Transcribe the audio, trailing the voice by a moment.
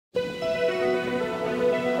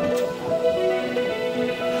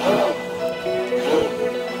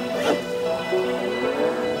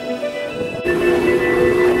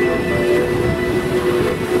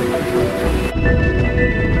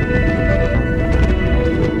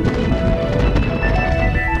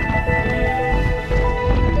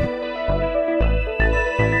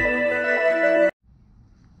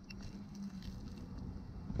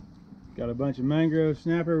bunch of mangrove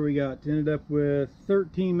snapper. We got ended up with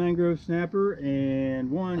 13 mangrove snapper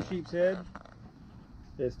and 1 sheep's head.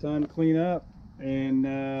 It's time to clean up,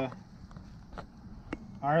 and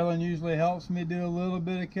Ireland usually helps me do a little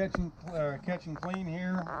bit of catch and clean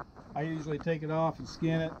here. I usually take it off and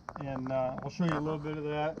skin it, and I'll show you a little bit of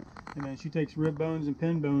that. And then she takes rib bones and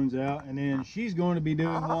pin bones out, and then she's going to be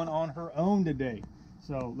doing one on her own today.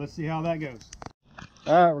 So let's see how that goes.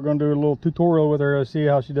 All right, we're going to do a little tutorial with her to see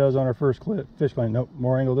how she does on her first fish clean. Nope,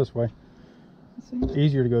 more angle this way. This way?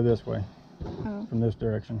 Easier to go this way, from this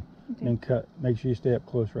direction. Okay. And cut. Make sure you stay up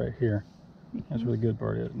close right here. Okay. That's where the good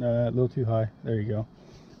part is. No, a little too high. There you go.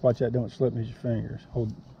 Watch that don't slip with your fingers.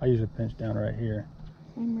 Hold. I usually pinch down right here.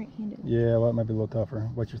 I'm right-handed. Yeah, well, it might be a little tougher.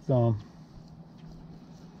 Watch your thumb.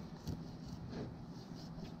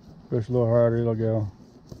 Push a little harder, it'll go.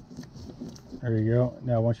 There you go.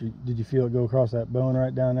 Now, did you feel it go across that bone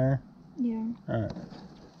right down there? Yeah. All right.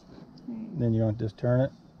 Then you want to just turn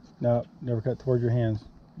it. No, never cut towards your hands.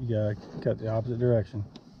 You gotta cut the opposite direction.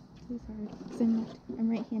 It's hard because I'm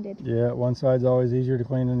right-handed. Yeah, one side's always easier to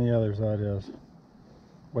clean than the other side is.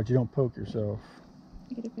 But you don't poke yourself.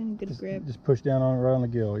 I gotta find a good grip. Just push down on it right on the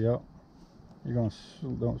gill. Yep. You're gonna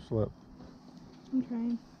don't slip. I'm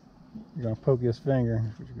trying. You're gonna poke this finger.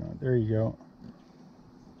 That's what you're going. There you go.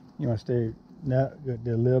 You want to stay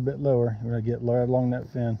a little bit lower. You're gonna get right along that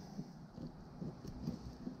fin.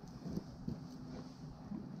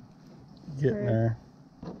 Getting there.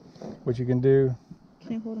 What you can do.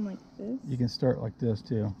 Can I hold them like this? You can start like this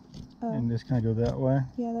too, and just kind of go that way.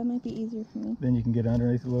 Yeah, that might be easier for me. Then you can get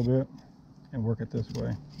underneath a little bit and work it this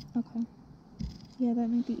way. Okay. Yeah, that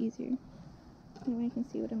might be easier. That way I can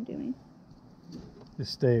see what I'm doing.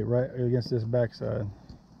 Just stay right against this backside.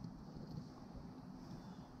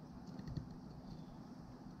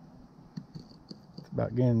 It's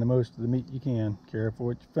about getting the most of the meat you can. Careful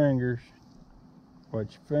with your fingers.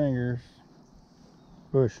 Watch your fingers.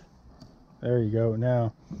 Push. There you go.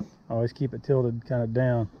 Now, always keep it tilted kind of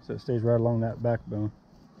down so it stays right along that backbone.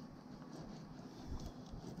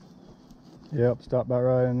 Yep, stop about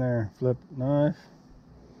right in there. Flip knife.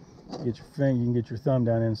 Get your finger, you can get your thumb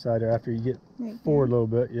down inside there after you get forward a little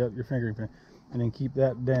bit. Yep, your finger. And then keep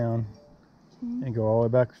that down and go all the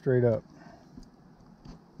way back straight up.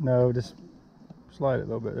 No, just slide it a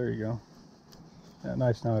little bit. There you go. That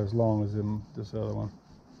knife's not as long as this other one.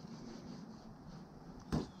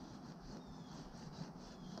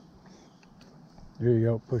 There you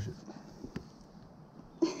go, push it.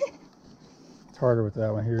 It's harder with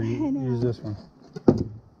that one. Here, use this one.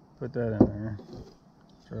 Put that in there.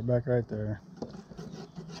 Start back right there.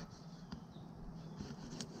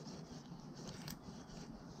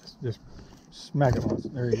 Just smack it once.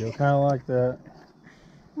 There you go, kind of like that.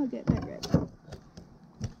 I'll get that grip.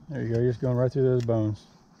 There you go, you're just going right through those bones.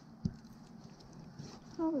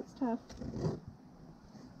 Oh, that's tough.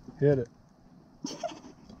 Hit it.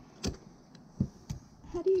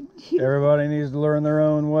 How do you do? Everybody needs to learn their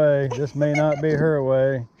own way. This may not be her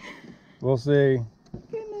way. We'll see.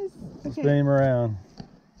 Goodness. Okay. Spin him around.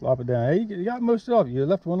 Flop it down. Hey, you got most of it. You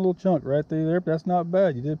left one little chunk right through there, but that's not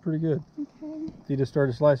bad. You did pretty good. Okay. If you just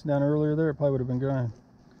started slicing down earlier there, it probably would have been good.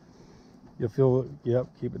 You'll feel it. Yep,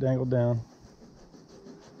 keep it dangled down.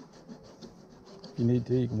 If you need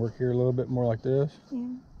to, you can work here a little bit more like this. Yeah.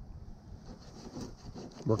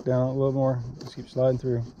 Work down a little more. Just keep sliding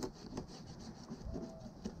through.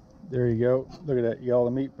 There you go. Look at that. You got all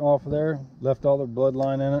the meat off of there. Left all the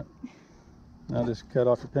bloodline in it. Now just cut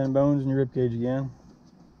off your pin bones and your rib cage again.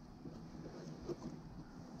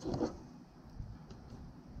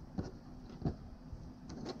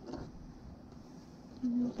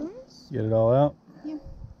 Get it all out? Yeah.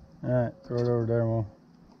 Alright, throw it over there. We'll...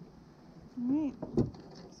 Alright.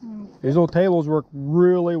 These little tables work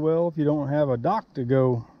really well if you don't have a dock to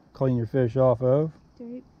go clean your fish off of. Do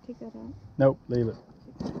I take that out? Nope, leave it.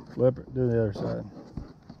 Flip it, do the other side.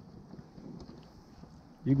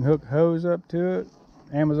 You can hook hose up to it.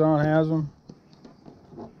 Amazon has them.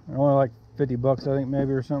 They're only like 50 bucks, I think,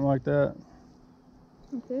 maybe, or something like that.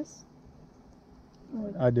 Like this?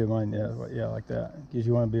 Like I do mine, yeah, like that. Because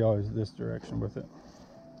you want to be always this direction with it.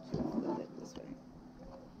 this way.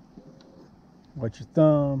 Watch your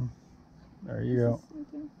thumb. There you go.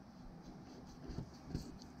 Okay.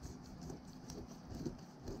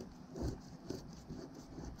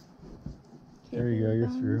 There you go, you're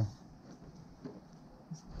through.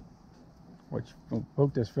 Don't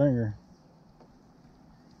poke this finger.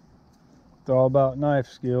 It's all about knife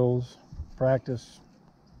skills. Practice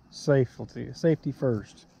safety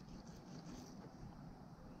first.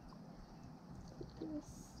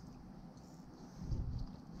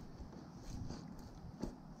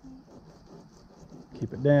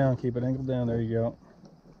 keep it down, keep it angled down. There you go.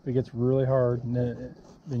 If it gets really hard, then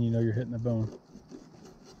you know you're hitting the bone.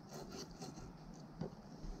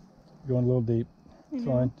 Going a little deep. It's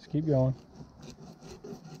fine. Just keep going.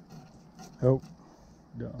 Oh,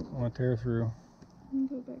 don't want to tear through.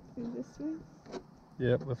 Go back through this way.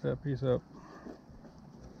 Yep, lift that piece up.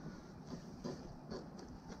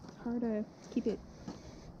 It's hard to keep it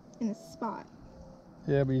in a spot.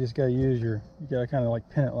 Yeah, but you just gotta use you gotta kind of like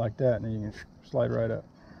pin it like that, and then you can slide right up.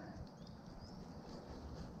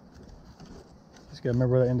 Just gotta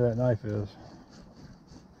remember where the end of that knife is.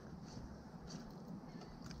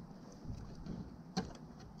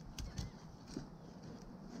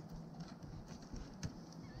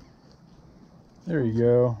 There you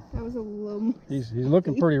go. That was a little more. He's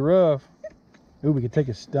looking pretty rough. Ooh, we could take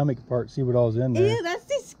his stomach apart, see what all's in there. Ew, that's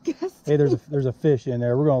disgusting. Hey, there's a fish in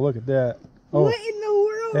there. We're gonna look at that. Oh, what in the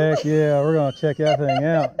world? heck yeah, we're gonna check that thing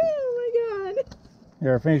out. Oh my god.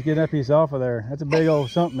 Yeah, finish getting that piece off of there. That's a big old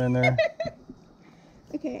something in there.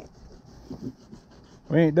 Okay.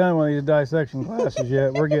 We ain't done one of these dissection classes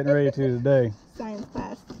yet. We're getting ready to today. Science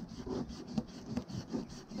class.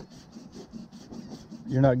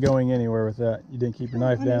 You're not going anywhere with that. You didn't keep your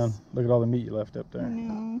knife down. Look at all the meat you left up there.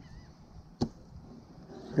 No.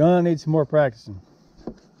 Gonna need some more practicing.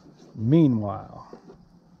 Meanwhile,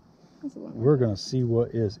 we're gonna see what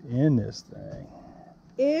is in this thing.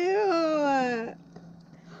 Ew.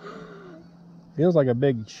 Feels like a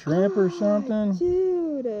big shrimp or something.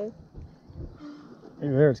 Dude. Ooh,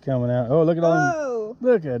 there it's coming out. Oh, look at all them,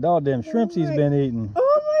 look at all them shrimps he's been eating.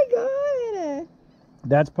 Oh my god.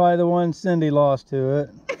 That's probably the one Cindy lost to it.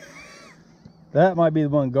 That might be the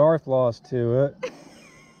one Garth lost to it.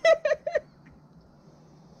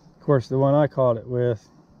 Of course, the one I caught it with.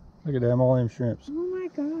 Look at them, all them shrimps. Oh my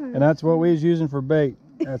god. And that's what we was using for bait.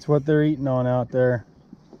 That's what they're eating on out there.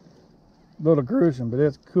 A little gruesome, but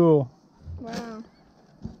it's cool. Wow.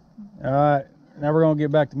 All right, now we're gonna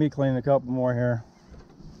get back to me cleaning a couple more here.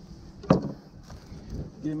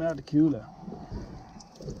 Get him out of the cooler.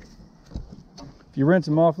 If you rinse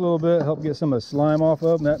them off a little bit, help get some of the slime off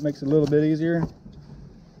of them. That makes it a little bit easier.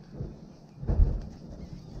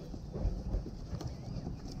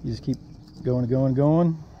 You just keep going, going,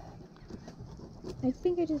 going. I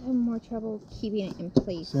think I just have more trouble keeping it in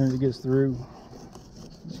place. As soon as it gets through,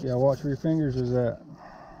 just gotta watch where your fingers is at.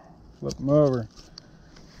 Flip them over.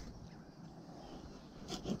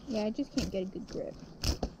 Yeah, I just can't get a good grip.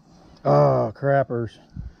 Oh, crappers.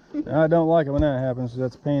 I don't like it when that happens, so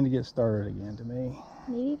that's a pain to get started again to me.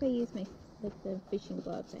 Maybe if I use my, like, the fishing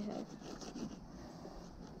gloves I have.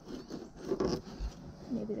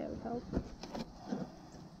 Maybe that would help.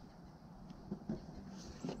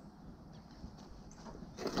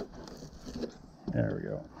 There we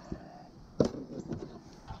go.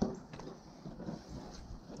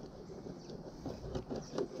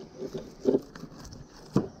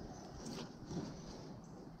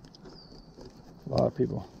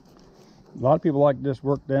 A lot of people like to just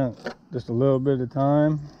work down just a little bit at a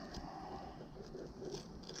time.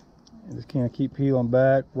 And just kind of keep peeling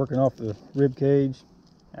back, working off the rib cage.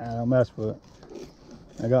 I don't mess with it.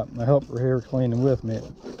 I got my helper here cleaning with me.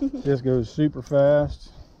 This goes super fast.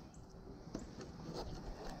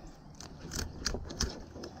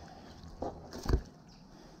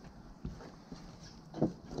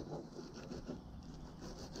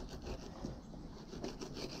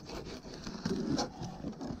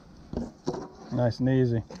 Nice and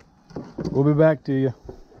easy. We'll be back to you.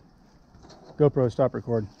 GoPro, stop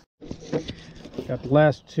recording. Got the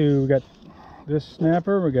last two. We got this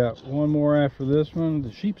snapper. We got one more after this one,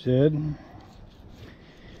 the sheep's head.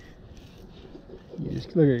 You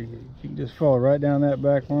just look at it. You can just follow right down that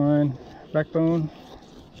backbone.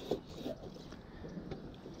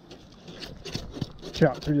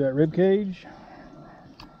 Chop through that rib cage.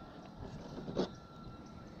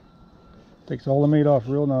 Takes all the meat off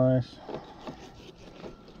real nice.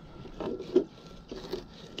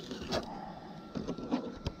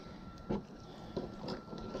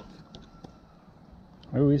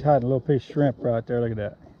 Oh, he's hiding a little piece of shrimp right there. Look at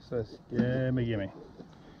that. So gimme, gimme.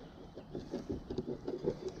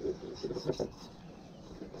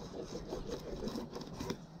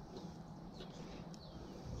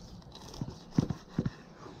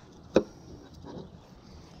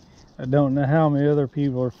 I don't know how many other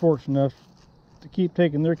people are fortunate enough to keep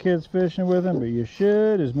taking their kids fishing with them, but you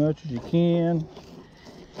should as much as you can.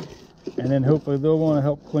 And then hopefully they'll want to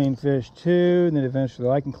help clean fish too, and then eventually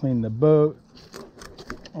I can clean the boat.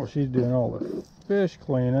 Well, she's doing all the fish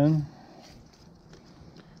cleaning,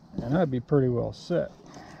 and I'd be pretty well set.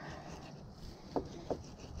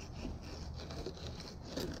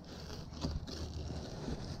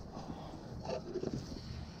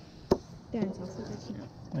 Darren's also catching up.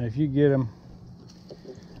 And if you get them,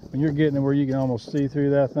 when you're getting them where you can almost see through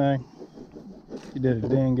that thing, you did a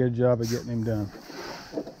dang good job of getting him done.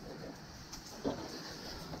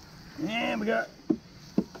 And we got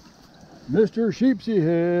Mr. Sheepsy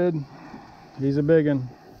Head. He's a big one.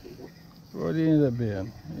 What did he end up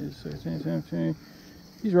being? He's 16, 17.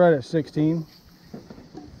 He's right at 16.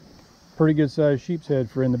 Pretty good sized sheep's head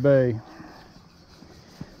for in the bay.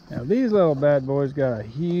 Now these little bad boys got a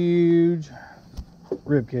huge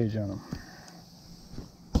rib cage on them.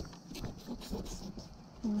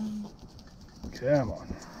 Come on.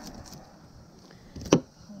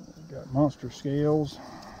 Got monster scales.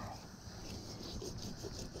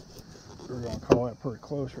 We're going to call that pretty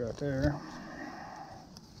close right there.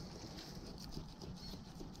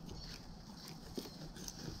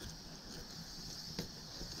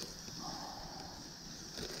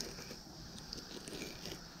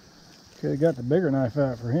 Could have got the bigger knife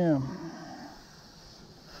out for him.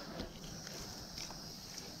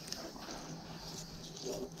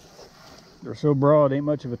 They're so broad, ain't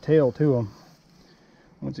much of a tail to them.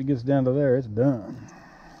 Once it gets down to there, it's done.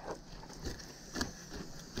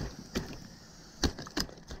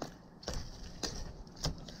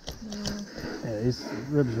 Yeah, these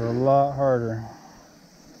ribs are a lot harder.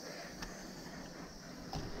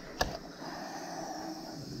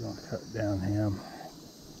 We're going to cut down him.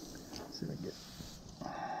 See if I get.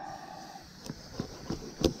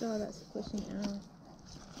 Oh, that's pushing out.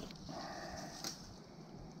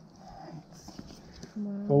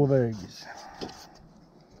 Wow. Full of eggs.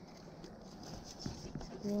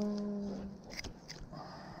 Wow.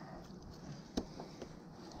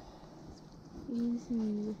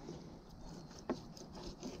 Easy.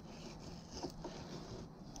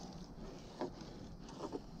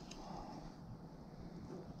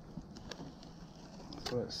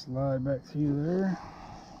 Let it slide back through there.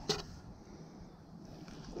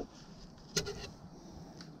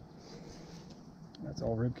 That's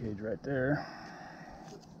all rib cage right there.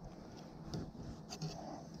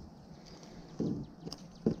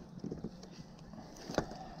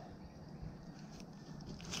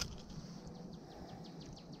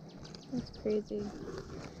 That's crazy.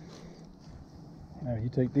 Now if you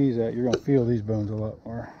take these out, you're going to feel these bones a lot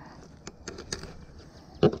more.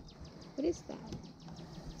 What is that?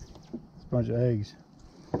 It's a bunch of eggs.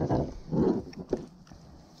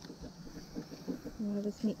 Wow,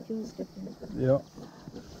 this meat feels different. Yep.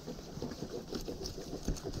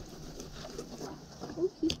 Oh,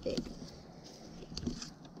 he's big.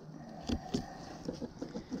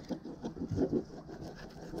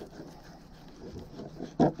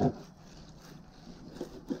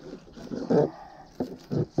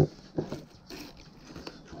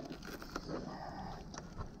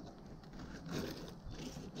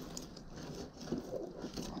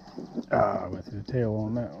 Ah, I went through the tail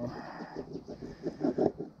on that one.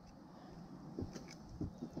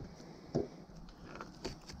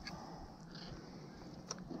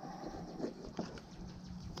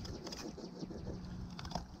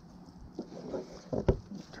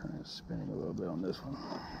 Turn it spinning a little bit on this one.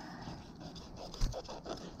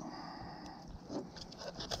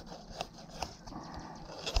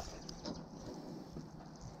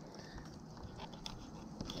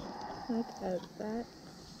 Look at that.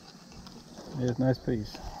 Yeah, it's a nice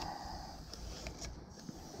piece.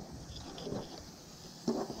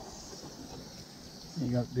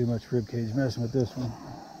 You don't do much rib cage messing with this one.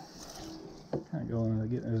 Kind of going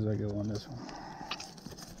as I go on this one.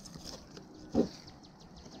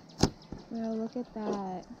 Wow, look at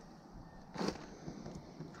that.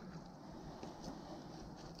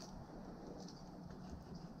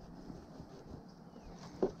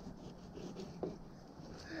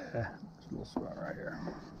 Yeah, there's a little spot right here.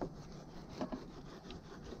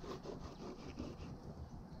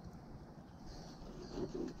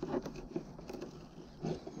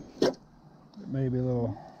 Maybe a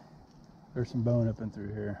little, there's some bone up and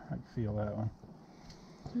through here. I can feel that one.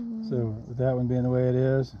 So with that one being the way it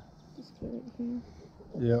is, Just put it here.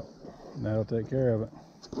 yep, that'll take care of it.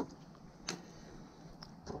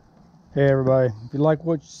 Hey everybody, if you like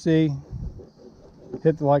what you see,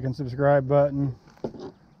 hit the like and subscribe button.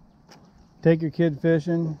 Take your kid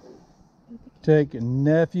fishing. Take a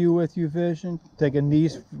nephew with you fishing. Take a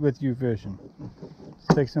niece with you fishing.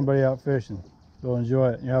 Take somebody out fishing. They'll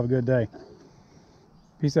enjoy it. You have a good day.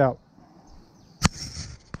 Peace out.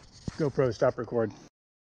 GoPro, stop recording.